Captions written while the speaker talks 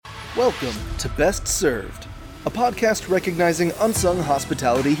Welcome to Best Served, a podcast recognizing unsung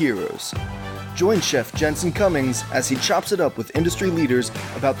hospitality heroes. Join Chef Jensen Cummings as he chops it up with industry leaders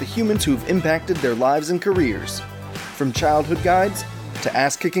about the humans who've impacted their lives and careers. From childhood guides to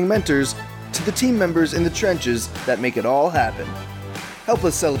ass-kicking mentors to the team members in the trenches that make it all happen. Help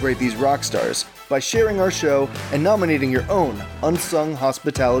us celebrate these rock stars by sharing our show and nominating your own unsung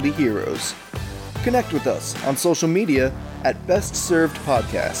hospitality heroes. Connect with us on social media at Best Served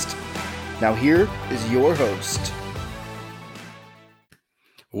Podcast. Now here is your host.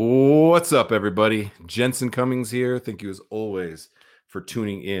 What's up, everybody? Jensen Cummings here. Thank you as always for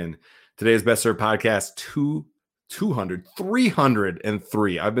tuning in. Today's Best Served Podcast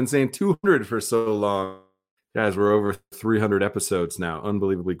 303. I've been saying 200 for so long. Guys, we're over 300 episodes now.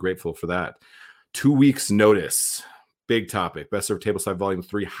 Unbelievably grateful for that. 2 weeks notice. Big topic. Best Served Tableside Volume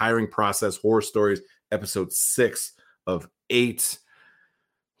 3, Hiring Process, Horror Stories, Episode 6 of 8.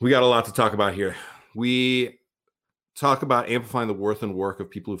 We got a lot to talk about here. We talk about amplifying the worth and work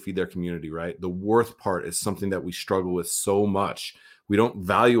of people who feed their community, right? The worth part is something that we struggle with so much. We don't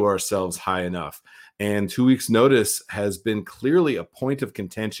value ourselves high enough. And 2 weeks notice has been clearly a point of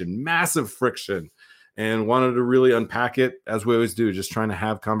contention, massive friction, and wanted to really unpack it as we always do, just trying to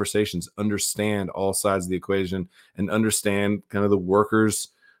have conversations, understand all sides of the equation and understand kind of the workers'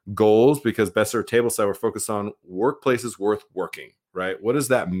 goals, because Best Served Tableside, we're focused on workplaces worth working, right? What does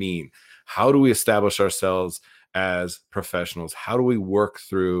that mean? How do we establish ourselves as professionals? How do we work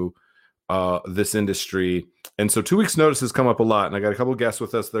through this industry? And so 2 weeks notice has come up a lot, and I got a couple of guests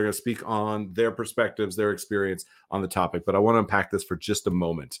with us. They're going to speak on their perspectives, their experience on the topic, but I want to unpack this for just a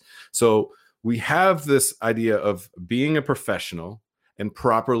moment. So we have this idea of being a professional and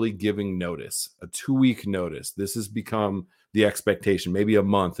properly giving notice, a 2-week notice. This has become the expectation, maybe a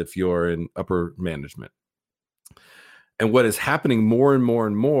month if you're in upper management. And what is happening more and more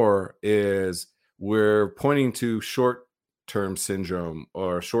and more is we're pointing to short-term syndrome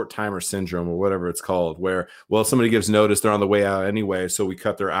or short-timer syndrome or whatever it's called, where, well, somebody gives notice, they're on the way out anyway, so we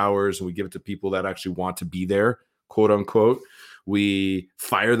cut their hours and we give it to people that actually want to be there, quote unquote. We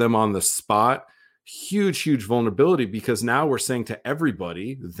fire them on the spot. Huge vulnerability, because now we're saying to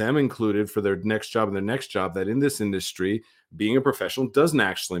everybody, them included, for their next job and their next job, that in this industry, being a professional doesn't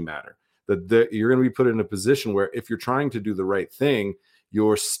actually matter. That you're going to be put in a position where if you're trying to do the right thing,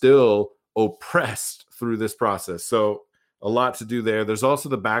 you're still oppressed through this process. So a lot to do there. There's also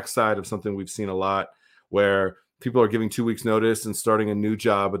the backside of something we've seen a lot, where people are giving 2 weeks notice and starting a new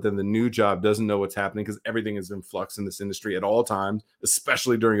job, but then the new job doesn't know what's happening because everything is in flux in this industry at all times,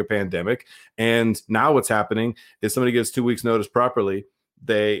 especially during a pandemic. And now what's happening is somebody gives 2 weeks notice properly.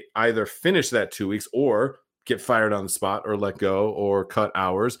 They either finish that 2 weeks or get fired on the spot or let go or cut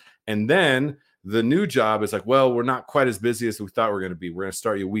hours. And then the new job is like, well, we're not quite as busy as we thought we were going to be. We're going to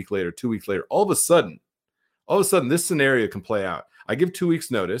start you a week later, 2 weeks later. All of a sudden, this scenario can play out. I give 2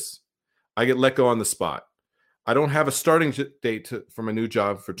 weeks notice. I get let go on the spot. I don't have a starting date for my new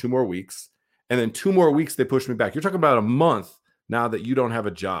job for 2 more weeks. And then 2 more weeks, they push me back. You're talking about a month now that you don't have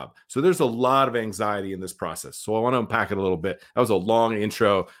a job. So there's a lot of anxiety in this process. So I want to unpack it a little bit. That was a long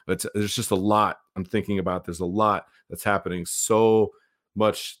intro, but there's just a lot I'm thinking about. There's a lot that's happening. So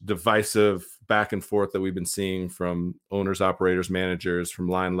much divisive back and forth that we've been seeing from owners, operators, managers, from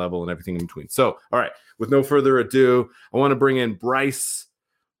line level and everything in between. So, all right, with no further ado, I want to bring in Bryce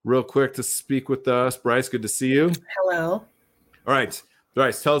real quick to speak with us. Bryce, good to see you. Hello. All right.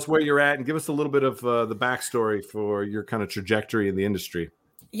 Bryce, tell us where you're at and give us a little bit of the backstory for your kind of trajectory in the industry.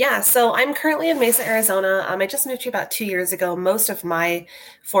 Yeah, so I'm currently in Mesa, Arizona. I just moved here about 2 years ago. Most of my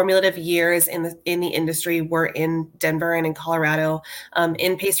formative years in the industry were in Denver and in Colorado,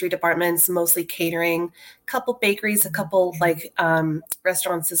 in pastry departments, mostly catering, a couple bakeries, a couple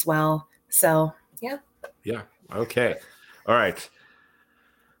restaurants as well. So, yeah. Yeah. Okay. All right.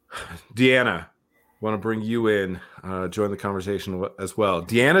 Deanna, want to bring you in, join the conversation as well.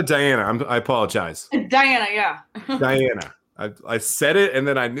 Diana, I apologize. Diana, yeah. Diana. I said it and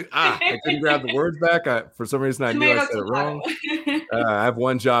then I knew I couldn't grab the words back. For some reason I knew I said it wrong. I have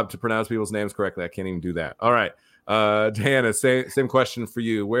one job to pronounce people's names correctly. I can't even do that. All right. Diana, same question for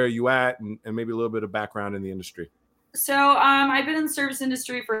you. Where are you at, and maybe a little bit of background in the industry? So I've been in the service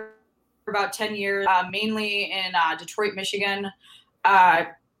industry for about 10 years, mainly in Detroit, Michigan.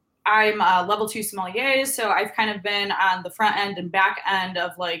 I'm a level 2 sommelier, so I've kind of been on the front end and back end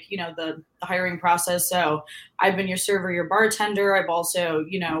of the hiring process. So I've been your server, your bartender. I've also,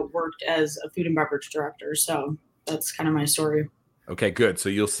 worked as a food and beverage director. So that's kind of my story. Okay, good. So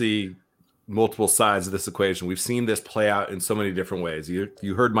you'll see multiple sides of this equation. We've seen this play out in so many different ways.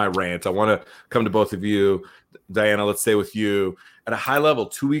 You heard my rant. I want to come to both of you. Diana, let's stay with you. at a high level,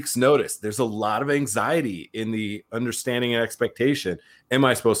 2 weeks notice. There's a lot of anxiety in the understanding and expectation. Am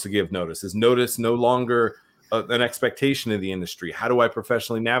I supposed to give notice? Is notice no longer an expectation in the industry? How do I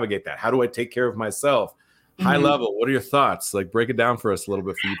professionally navigate that? How do I take care of myself? High level, what are your thoughts? Like, break it down for us a little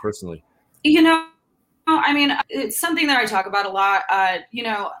bit for you personally. I mean, it's something that I talk about a lot.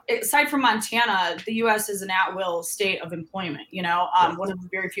 Aside from Montana, the U.S. is an at-will state of employment, one of the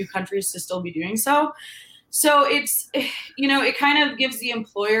very few countries to still be doing so. So it's, it kind of gives the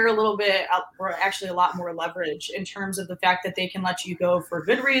employer a little bit, or actually a lot more leverage in terms of the fact that they can let you go for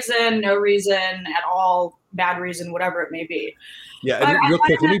good reason, no reason at all, bad reason, whatever it may be. Yeah, and real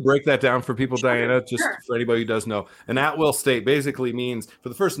quick, let me break that down for people, Diana, just for anybody who does know. An at-will state basically means for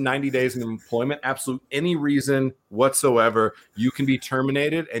the first 90 days of employment, absolute any reason whatsoever, you can be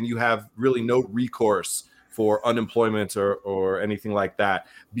terminated and you have really no recourse for unemployment or anything like that.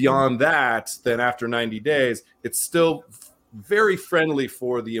 Beyond that, then after 90 days, it's still very friendly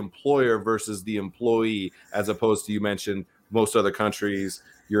for the employer versus the employee, as opposed to, you mentioned, most other countries,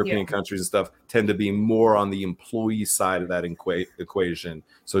 European countries and stuff tend to be more on the employee side of that equation.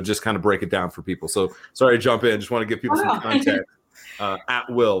 So just kind of break it down for people. So sorry to jump in. Just want to give people some context. At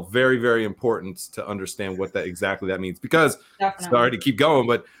will, very, very important to understand what that exactly that means. Because sorry to keep going,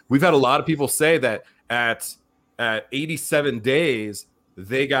 but we've had a lot of people say that at 87 days,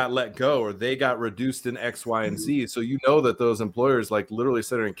 they got let go or they got reduced in X, Y, and Z. So you know that those employers like literally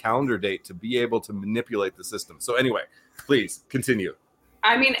set a calendar date to be able to manipulate the system. So anyway, please continue.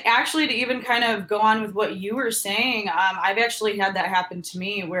 I mean, actually, to even kind of go on with what you were saying, I've actually had that happen to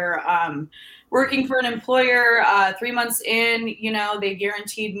me where working for an employer 3 months in, they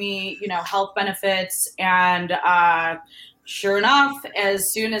guaranteed me, health benefits. And sure enough,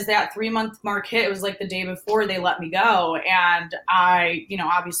 as soon as that 3-month mark hit, it was like the day before they let me go. And I,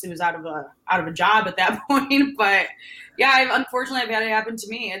 obviously was out of a job at that point. But yeah, unfortunately, I've had it happen to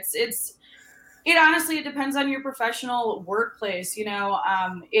me. It honestly, it depends on your professional workplace.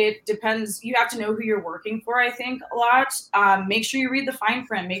 It depends. You have to know who you're working for, I think, a lot. Make sure you read the fine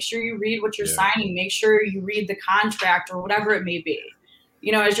print. Make sure you read what you're signing. Make sure you read the contract or whatever it may be,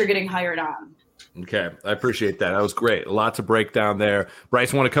 as you're getting hired on. Okay. I appreciate that. That was great. A lot to break down there.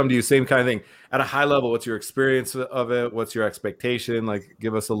 Bryce, I want to come to you. Same kind of thing. At a high level, what's your experience of it? What's your expectation? Like,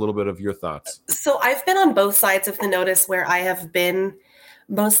 give us a little bit of your thoughts. So I've been on both sides of the notice where I have been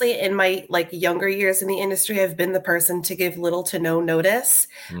mostly in my younger years in the industry. I've been the person to give little to no notice.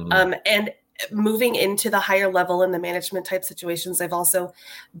 And moving into the higher level in the management type situations, I've also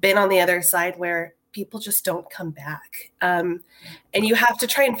been on the other side where people just don't come back. And you have to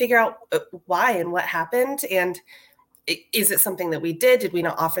try and figure out why and what happened. And is it something that we did? Did we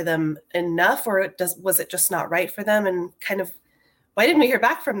not offer them enough, or was it just not right for them? And kind of, why didn't we hear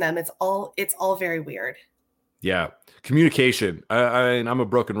back from them? It's all very weird. Yeah. Communication. I'm a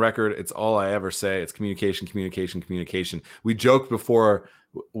broken record. It's all I ever say. It's communication. We joked before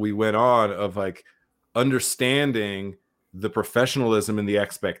we went on of like understanding the professionalism and the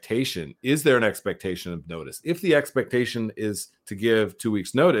expectation. Is there an expectation of notice? If the expectation is to give 2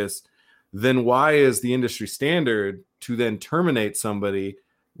 weeks notice, then why is the industry standard to then terminate somebody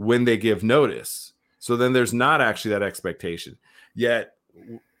when they give notice? So then there's not actually that expectation. Yet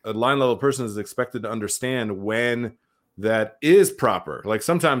a line level person is expected to understand when that is proper. Like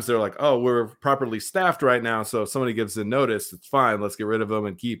sometimes they're like, oh, we're properly staffed right now. So if somebody gives a notice, it's fine. Let's get rid of them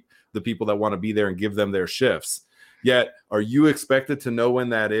and keep the people that want to be there and give them their shifts. Yet, are you expected to know when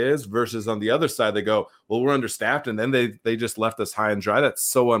that is? Versus on the other side, they go, well, we're understaffed. And then they just left us high and dry. That's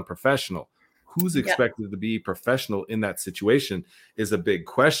so unprofessional. Who's expected to be professional in that situation is a big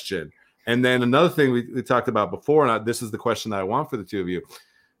question. And then another thing we talked about before, and this is the question that I want for the two of you,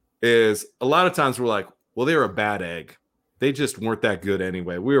 is a lot of times we're like, well, they were a bad egg. They just weren't that good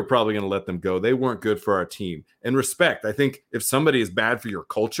anyway. We were probably going to let them go. They weren't good for our team. And respect, I think if somebody is bad for your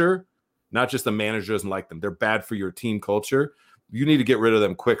culture, not just the manager doesn't like them, they're bad for your team culture, you need to get rid of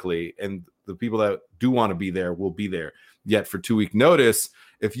them quickly. And the people that do want to be there will be there. Yet for 2 week notice,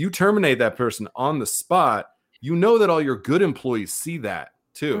 if you terminate that person on the spot, you know that all your good employees see that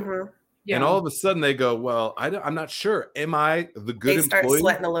too. Mm-hmm. Yeah. And all of a sudden they go, well, I'm not sure. Am I the good employee? They start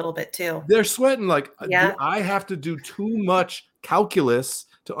sweating a little bit too. They're sweating like, do I have to do too much calculus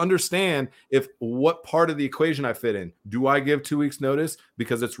to understand if what part of the equation I fit in? Do I give 2 weeks notice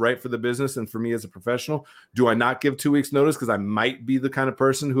because it's right for the business and for me as a professional? Do I not give 2 weeks notice because I might be the kind of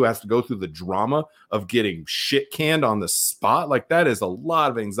person who has to go through the drama of getting shit canned on the spot? Like that is a lot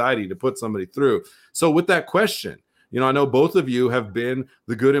of anxiety to put somebody through. So with that question, I know both of you have been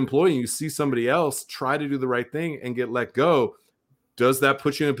the good employee. You see somebody else try to do the right thing and get let go. Does that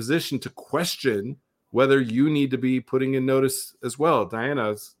put you in a position to question whether you need to be putting in notice as well. Diana,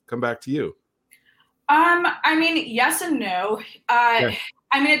 let's come back to you. I mean, yes and no. Yeah.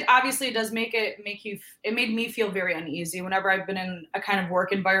 I mean, it does make me feel very uneasy whenever I've been in a kind of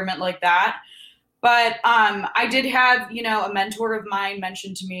work environment like that. But I did have, a mentor of mine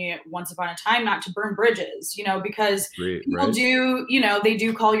mention to me once upon a time not to burn bridges, because people do, they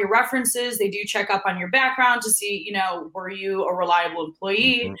do call your references. They do check up on your background to see, were you a reliable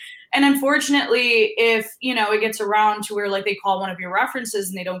employee? Mm-hmm. And unfortunately, if, it gets around to where like they call one of your references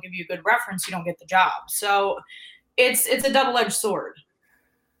and they don't give you a good reference, you don't get the job. So it's a double-edged sword.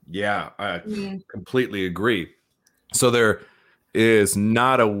 Yeah, I completely agree. So there is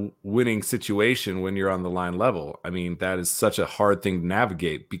not a winning situation when you're on the line level. I mean, that is such a hard thing to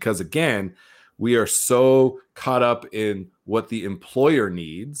navigate because, again, we are so caught up in what the employer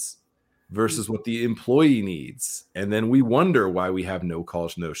needs versus what the employee needs. And then we wonder why we have no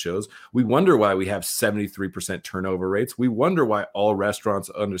calls, no shows. We wonder why we have 73% turnover rates. We wonder why all restaurants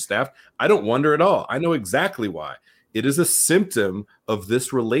are understaffed. I don't wonder at all. I know exactly why. It is a symptom of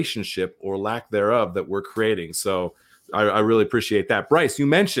this relationship or lack thereof that we're creating. So I really appreciate that. Bryce, you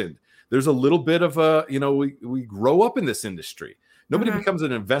mentioned there's a little bit of we grow up in this industry. Nobody becomes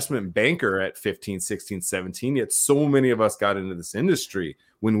an investment banker at 15, 16, 17, yet so many of us got into this industry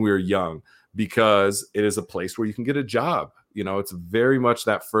when we were young because it is a place where you can get a job. It's very much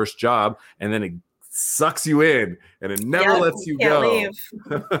that first job, and then it sucks you in and it never lets you go.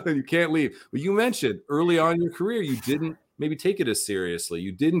 You can't leave. But you mentioned early on in your career, you didn't maybe take it as seriously.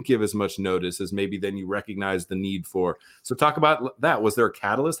 You didn't give as much notice as maybe then you recognized the need for. So talk about that. Was there a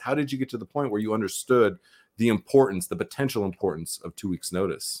catalyst? How did you get to the point where you understood the potential importance of 2 weeks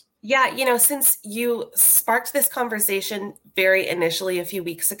notice? Yeah, since you sparked this conversation very initially a few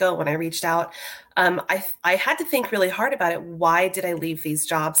weeks ago when I reached out, I had to think really hard about it. Why did I leave these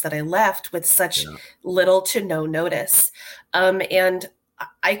jobs that I left with such little to no notice? And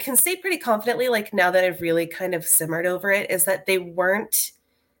I can say pretty confidently, like now that I've really kind of simmered over it, is that they weren't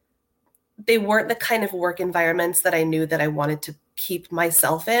the kind of work environments that I knew that I wanted to keep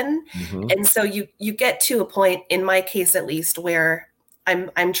myself in. And so you get to a point, in my case at least, where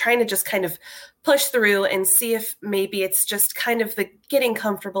I'm trying to just kind of push through and see if maybe it's just kind of the getting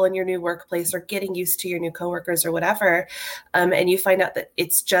comfortable in your new workplace or getting used to your new coworkers or whatever. And you find out that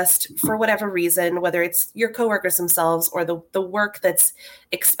it's just for whatever reason, whether it's your coworkers themselves or the work that's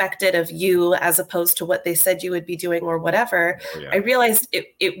expected of you as opposed to what they said you would be doing or whatever. I realized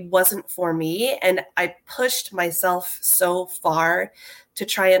it wasn't for me. And I pushed myself so far to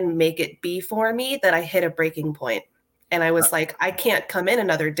try and make it be for me that I hit a breaking point. And I was like, I can't come in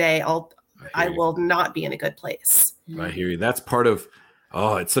another day. I will not be in a good place. I hear you. That's part of,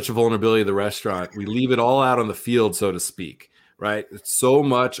 it's such a vulnerability of the restaurant. We leave it all out on the field, so to speak, right? It's so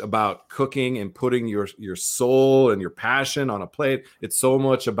much about cooking and putting your soul and your passion on a plate. It's so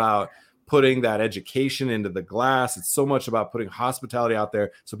much about putting that education into the glass. It's so much about putting hospitality out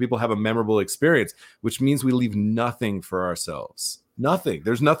there so people have a memorable experience, which means we leave nothing for ourselves. Nothing.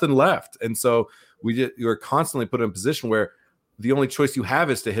 There's nothing left. And so you're constantly put in a position where the only choice you have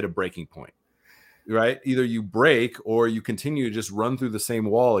is to hit a breaking point, right? Either you break or you continue to just run through the same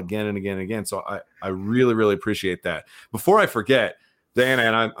wall again and again and again. So I really, really appreciate that. Before I forget, Diana,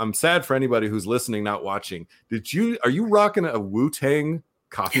 and I'm sad for anybody who's listening, not watching. Are you rocking a Wu-Tang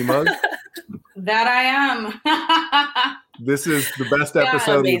coffee mug? That I am. This is the best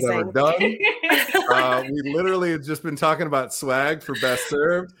episode we've ever done. We literally have just been talking about swag for Best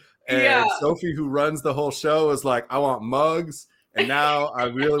Served. And Sophie, who runs the whole show, is like, I want mugs. And now I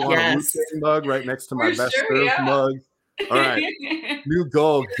really want a Wu-Tang mug right next to my Best Served mug. All right. New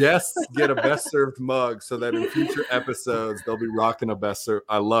goal. Guests get a Best Served mug so that in future episodes, they'll be rocking a Best Served.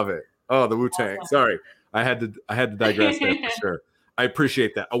 I love it. Oh, the Wu-Tang. Awesome. Sorry. I had to digress there for sure. I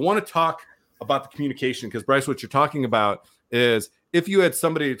appreciate that. I want to talk about the communication because, Bryce, what you're talking about is if you had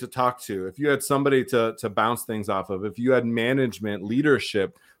somebody to talk to, if you had somebody to bounce things off of, if you had management,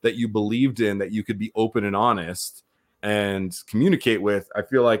 leadership that you believed in, that you could be open and honest and communicate with, I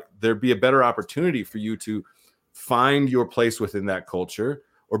feel like there'd be a better opportunity for you to find your place within that culture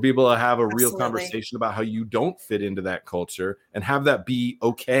or be able to have a real conversation about how you don't fit into that culture and have that be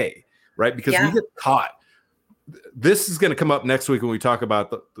okay, right? Because we get caught. This is going to come up next week when we talk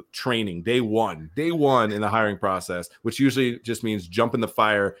about the training, day one in the hiring process, which usually just means jump in the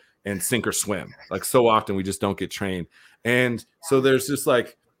fire and sink or swim. Like so often we just don't get trained. And so there's just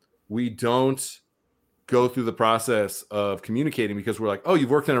like, we don't go through the process of communicating because we're like, oh, you've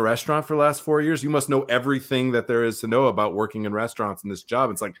worked in a restaurant for the last 4 years. You must know everything that there is to know about working in restaurants in this job.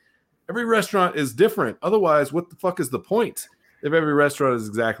 It's like, every restaurant is different. Otherwise, what the fuck is the point if every restaurant is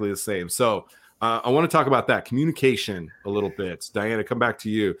exactly the same? So I want to talk about that communication a little bit. Diana, come back to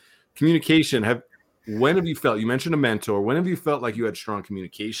you. Communication. When have you felt? You mentioned a mentor. When have you felt like you had strong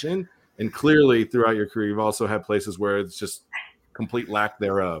communication? And clearly, throughout your career, you've also had places where it's just complete lack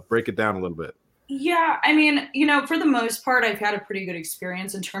thereof. Break it down a little bit. Yeah, I mean, for the most part, I've had a pretty good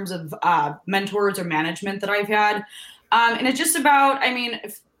experience in terms of mentors or management that I've had. And it's just about,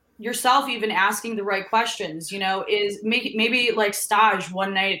 if yourself even asking the right questions, is maybe like stage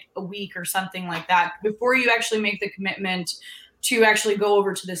one night a week or something like that before you actually make the commitment to actually go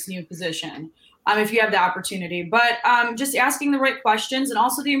over to this new position. If you have the opportunity, but just asking the right questions, and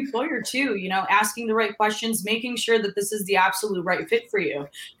also the employer too, asking the right questions, making sure that this is the absolute right fit for you.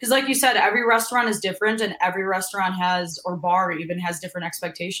 Because like you said, every restaurant is different, and every restaurant or bar even has different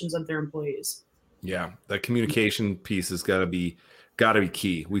expectations of their employees. Yeah, that communication piece has got to be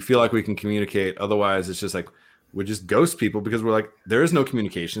key. We feel like we can communicate. Otherwise, it's just like, we just ghost people because we're like, there is no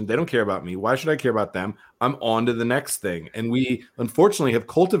communication. They don't care about me. Why should I care about them? I'm on to the next thing. And we unfortunately have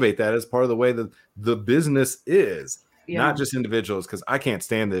cultivate that as part of the way that the business is, not just individuals. Because I can't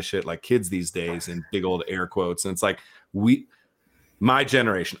stand this shit like kids these days in big old air quotes. And it's like, my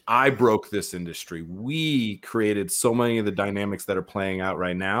generation, I broke this industry. We created so many of the dynamics that are playing out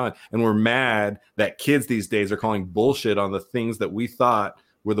right now. And we're mad that kids these days are calling bullshit on the things that we thought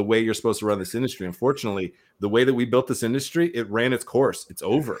were the way you're supposed to run this industry. Unfortunately, the way that we built this industry, it ran its course. It's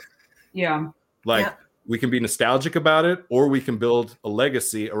over. Yeah. We can be nostalgic about it, or we can build a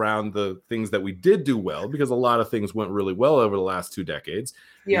legacy around the things that we did do well, because a lot of things went really well over the last 2 decades.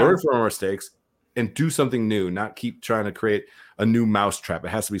 Learn from our mistakes and do something new, not keep trying to create a new mousetrap. It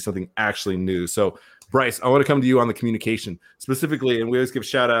has to be something actually new. So Bryce, I want to come to you on the communication specifically. And we always give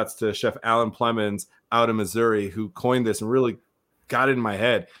shout outs to Chef Alan Plemons out of Missouri, who coined this and really got it in my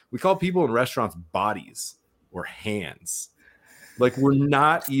head. We call people in restaurants bodies or hands. Like, we're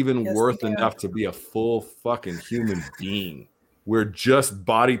not even worth enough to be a full fucking human being. We're just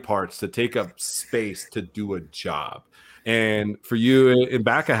body parts to take up space to do a job. And for you in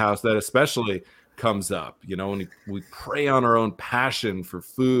back of house, that especially comes up, when we prey on our own passion for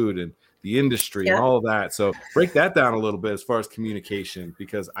food and the industry and all of that. So break that down a little bit as far as communication,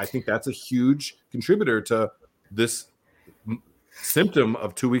 because I think that's a huge contributor to this symptom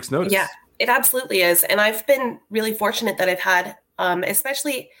of 2 weeks notice. Yeah, it absolutely is. And I've been really fortunate that I've had,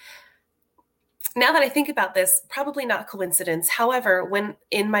 especially now that I think about this, probably not coincidence. However, when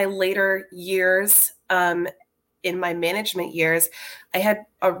in my later years, in my management years, I had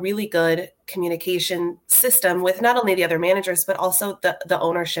a really good communication system with not only the other managers, but also the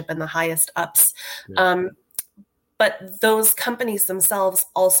ownership and the highest ups. Yeah. But those companies themselves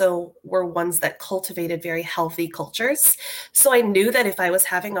also were ones that cultivated very healthy cultures. So I knew that if I was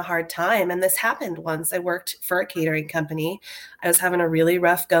having a hard time, and this happened once, I worked for a catering company, I was having a really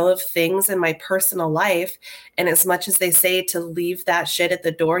rough go of things in my personal life. And as much as they say to leave that shit at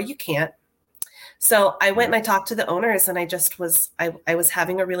the door, you can't. So I went and I talked to the owners, and I was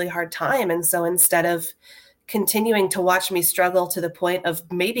having a really hard time. And so instead of continuing to watch me struggle to the point of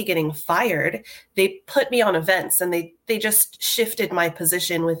maybe getting fired, they put me on events, and they just shifted my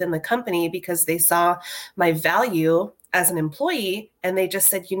position within the company because they saw my value as an employee, and they just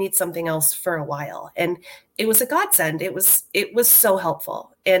said, you need something else for a while. And it was a godsend. It was so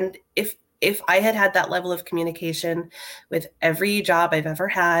helpful. And if I had that level of communication with every job I've ever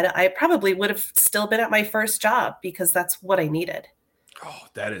had, I probably would have still been at my first job, because that's what I needed. Oh,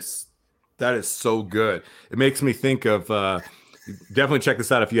 that is so good. It makes me think of, definitely check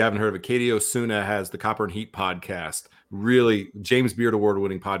this out if you haven't heard of it. Katie Osuna has the Copper and Heat podcast, really James Beard Award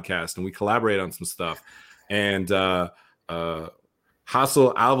winning podcast. And we collaborate on some stuff. And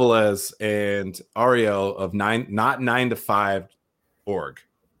Hassel Alvarez and Ariel of not 9to5.org,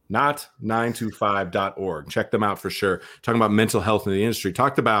 not 9to5.org. Check them out for sure. Talking about mental health in the industry.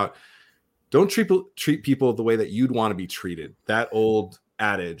 Talked about, don't treat people the way that you'd want to be treated. That old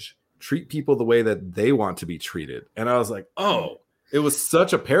adage. Treat people the way that they want to be treated. And I was like, oh, it was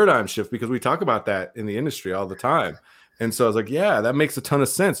such a paradigm shift, because we talk about that in the industry all the time. And so I was like, yeah, that makes a ton of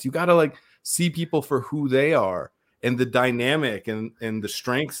sense. You got to see people for who they are and the dynamic and the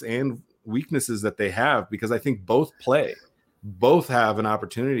strengths and weaknesses that they have, because I think both have an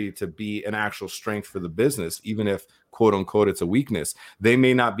opportunity to be an actual strength for the business, even if quote unquote it's a weakness. They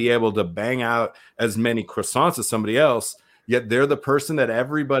may not be able to bang out as many croissants as somebody else, yet they're the person that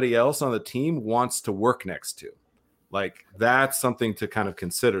everybody else on the team wants to work next to. That's something to kind of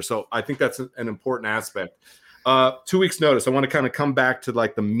consider. So I think that's an important aspect. 2 weeks notice. I want to kind of come back to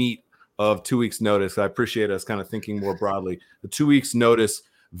the meat of 2 weeks notice. I appreciate us kind of thinking more broadly. The 2 weeks notice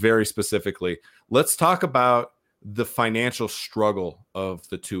very specifically. Let's talk about the financial struggle of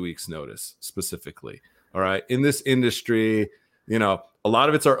the 2 weeks notice specifically. All right. In this industry, you know, a lot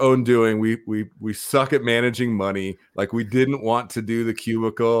of it's our own doing. We suck at managing money. Like, we didn't want to do the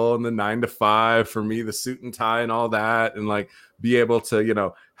cubicle and the 9 to 5, for me, the suit and tie and all that, and like be able to, you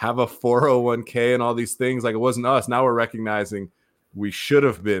know, have a 401k and all these things. Like, it wasn't us. Now we're recognizing we should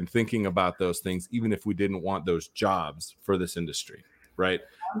have been thinking about those things, even if we didn't want those jobs for this industry. Right.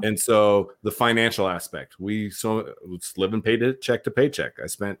 And so the financial aspect, it's living paycheck to paycheck. I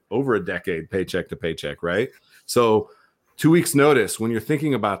spent over a decade paycheck to paycheck. Right. So 2 weeks notice, when you're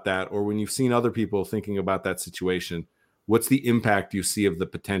thinking about that, or when you've seen other people thinking about that situation, what's the impact you see of the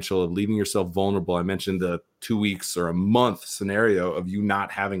potential of leaving yourself vulnerable? I mentioned the 2 weeks or a month scenario of you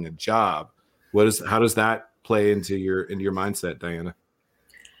not having a job. How does that play into your mindset, Diana?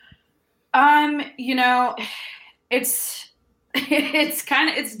 You know, it's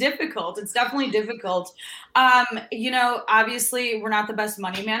difficult. It's definitely difficult. You know, obviously we're not the best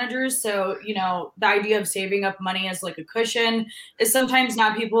money managers. So, you know, the idea of saving up money as like a cushion is sometimes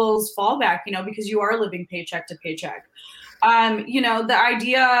not people's fallback, you know, because you are living paycheck to paycheck. You know, the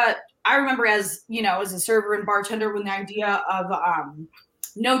idea, I remember as, you know, as a server and bartender, when the idea of,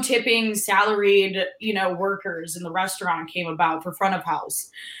 no tipping salaried, you know, workers in the restaurant came about for front of house.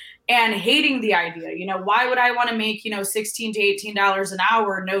 And hating the idea, you know, why would I want to make, you know, $16 to $18 an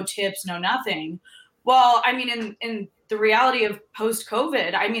hour, no tips, no nothing? Well, I mean, in the reality of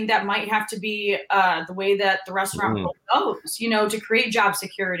post-COVID, I mean, that might have to be the way that the restaurant world goes, you know, to create job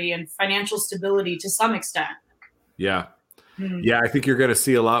security and financial stability to some extent. Yeah. Yeah, I think you're going to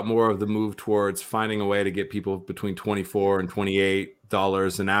see a lot more of the move towards finding a way to get people between $24 and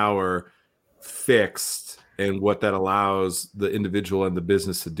 $28 an hour fixed, and what that allows the individual and the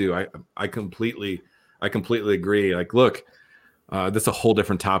business to do. I completely agree. Like, look, that's a whole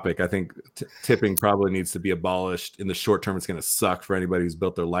different topic. I think tipping probably needs to be abolished. In the short term, it's going to suck for anybody who's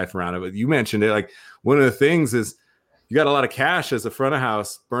built their life around it. But you mentioned it. Like, one of the things is you got a lot of cash as a front of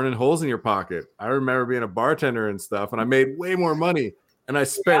house burning holes in your pocket. I remember being a bartender and stuff, and I made way more money, and I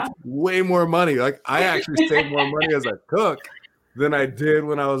spent way more money. Like, I actually saved more money as a cook than I did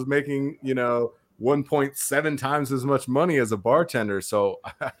when I was making, you know, 1.7 times as much money as a bartender. So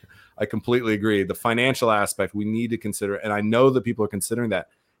I completely agree. The financial aspect we need to consider, and I know that people are considering that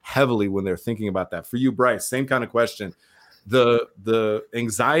heavily when they're thinking about that. For you, Bryce, same kind of question. The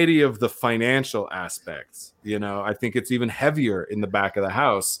anxiety of the financial aspects, you know, I think it's even heavier in the back of the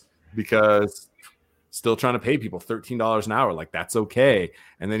house, because still trying to pay people $13 an hour, like, that's okay.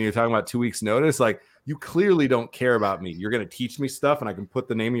 And then you're talking about 2 weeks notice, like, you clearly don't care about me. You're going to teach me stuff and I can put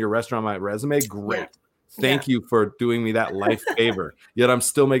the name of your restaurant on my resume. Great. Yeah. Thank you for doing me that life favor. Yet I'm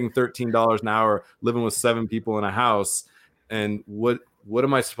still making $13 an hour, living with 7 people in a house. And what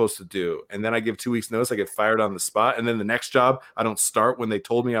am I supposed to do? And then I give 2 weeks notice, I get fired on the spot. And then the next job, I don't start when they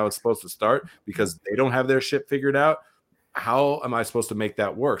told me I was supposed to start, because they don't have their shit figured out. How am I supposed to make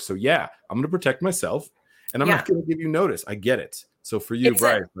that work? So yeah, I'm going to protect myself, and I'm not going to give you notice. I get it. So for you,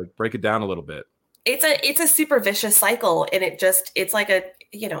 Bryce, like, break it down a little bit. It's a super vicious cycle, and it's like a,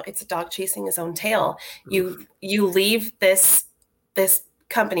 you know, it's a dog chasing his own tail. You leave this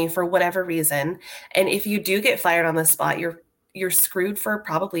company for whatever reason, and if you do get fired on the spot, you're screwed for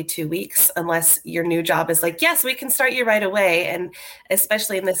probably 2 weeks, unless your new job is like, yes, we can start you right away. And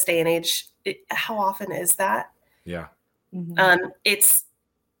especially in this day and age, how often is that? Yeah. It's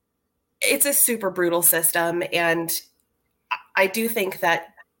a super brutal system, and I do think that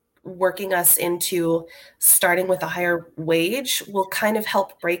working us into starting with a higher wage will kind of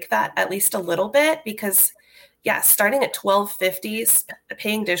help break that at least a little bit, because starting at $12.50,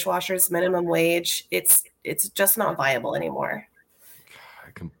 paying dishwashers minimum wage, it's just not viable anymore. I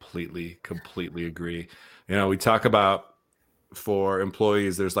completely agree. You know, we talk about, for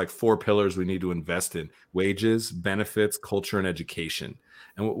employees, there's like 4 pillars we need to invest in: wages, benefits, culture, and education.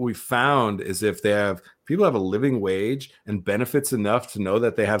 And what we found is if people have a living wage and benefits enough to know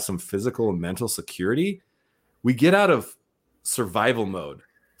that they have some physical and mental security, we get out of survival mode,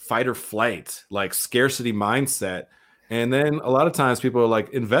 fight or flight, like scarcity mindset. And then a lot of times people are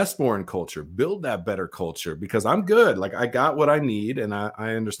like, invest more in culture, build that better culture, because I'm good. Like, I got what I need, and I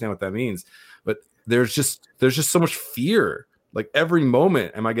understand what that means. But there's just so much fear. Like, every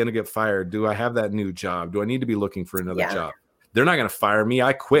moment, am I going to get fired? Do I have that new job? Do I need to be looking for another job? They're not going to fire me.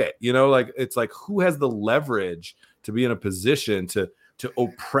 I quit. You know, like, it's like, who has the leverage to be in a position to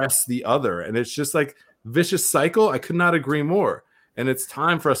oppress the other? And it's just like vicious cycle. I could not agree more. And it's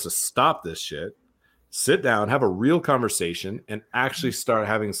time for us to stop this shit, sit down, have a real conversation, and actually start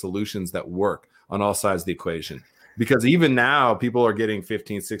having solutions that work on all sides of the equation. because even now people are getting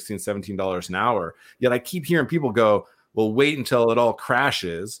 $15, $16, $17 an hour. Yet I keep hearing people go, well, wait until it all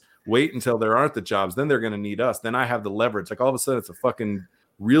crashes. Wait until there aren't the jobs. Then they're going to need us. Then I have the leverage. Like all of a sudden it's a fucking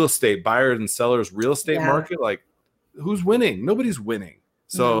real estate buyers and sellers real estate market. Like who's winning? Nobody's winning.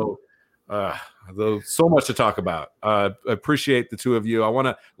 So so much to talk about. I appreciate the two of you. I want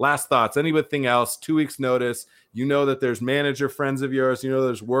to last thoughts. Anything else? 2 weeks notice. You know that there's manager friends of yours. You know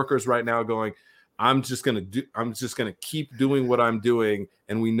there's workers right now going, I'm just gonna keep doing what I'm doing.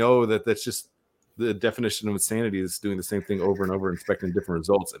 And we know that that's just the definition of insanity is doing the same thing over and over, and expecting different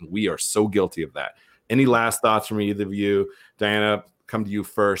results. And we are so guilty of that. Any last thoughts from either of you? Diana, come to you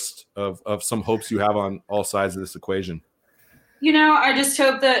first of some hopes you have on all sides of this equation. You know, I just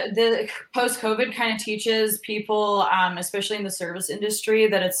hope that the post-COVID kind of teaches people, especially in the service industry,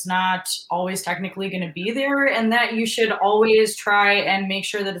 that it's not always technically going to be there, and that you should always try and make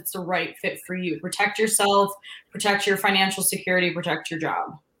sure that it's the right fit for you. Protect yourself, protect your financial security, protect your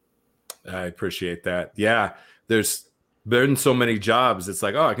job. I appreciate that. Yeah, there's been so many jobs. It's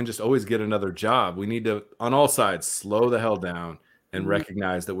like, oh, I can just always get another job. We need to, on all sides, slow the hell down and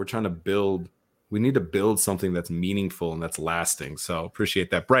recognize that we're trying to build. We need to build something that's meaningful and that's lasting. So appreciate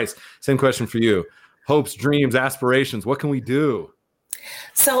that. Bryce, same question for you. Hopes, dreams, aspirations. What can we do?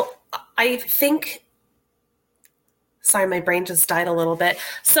 So I think, sorry, my brain just died a little bit.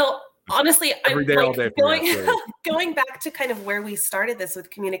 So honestly, every day, all day, going back to kind of where we started this with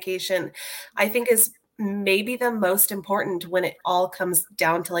communication, I think is maybe the most important when it all comes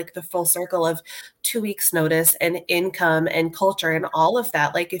down to like the full circle of 2 weeks notice and income and culture and all of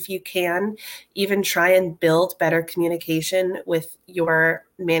that. Like if you can even try and build better communication with your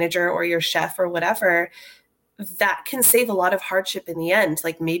manager or your chef or whatever, that can save a lot of hardship in the end.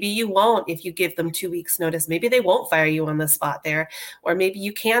 Like maybe you won't, if you give them 2 weeks notice, maybe they won't fire you on the spot there. Or maybe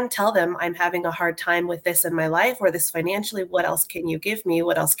you can tell them, I'm having a hard time with this in my life or this financially. What else can you give me?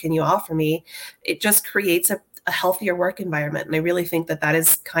 What else can you offer me? It just creates a healthier work environment. And I really think that that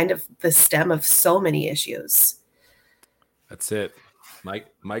is kind of the stem of so many issues. That's it.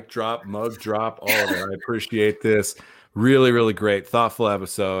 Mic drop, mug drop, all of it. I appreciate this. Really, really great, thoughtful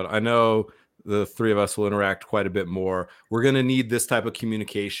episode. I know the three of us will interact quite a bit more. We're going to need this type of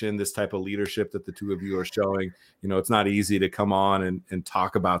communication, this type of leadership that the two of you are showing. You know, it's not easy to come on and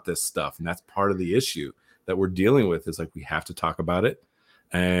talk about this stuff. And that's part of the issue that we're dealing with, is like, we have to talk about it,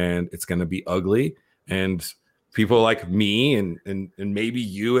 and it's going to be ugly. And people like me and maybe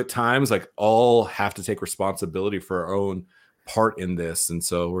you at times, like, all have to take responsibility for our own part in this. And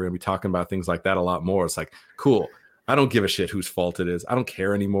so we're going to be talking about things like that a lot more. It's like, cool. I don't give a shit whose fault it is. I don't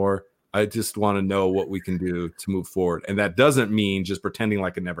care anymore. I just want to know what we can do to move forward. And that doesn't mean just pretending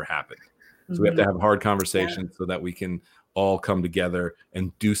like it never happened. So we have to have hard conversations so that we can all come together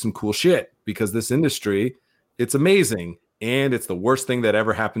and do some cool shit, because this industry, it's amazing. And it's the worst thing that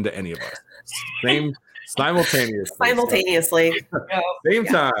ever happened to any of us. Simultaneously. Same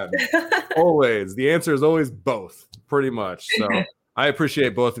time. Always. The answer is always both, pretty much. So I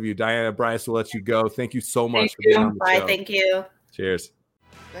appreciate both of you. Diana, Bryce, we'll let you go. Thank you so much for being on the show. Thank you. Cheers.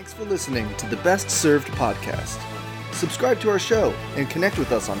 Thanks for listening to the Best Served podcast. Subscribe to our show and connect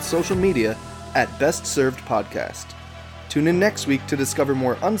with us on social media at Best Served Podcast. Tune in next week to discover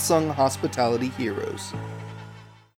more unsung hospitality heroes.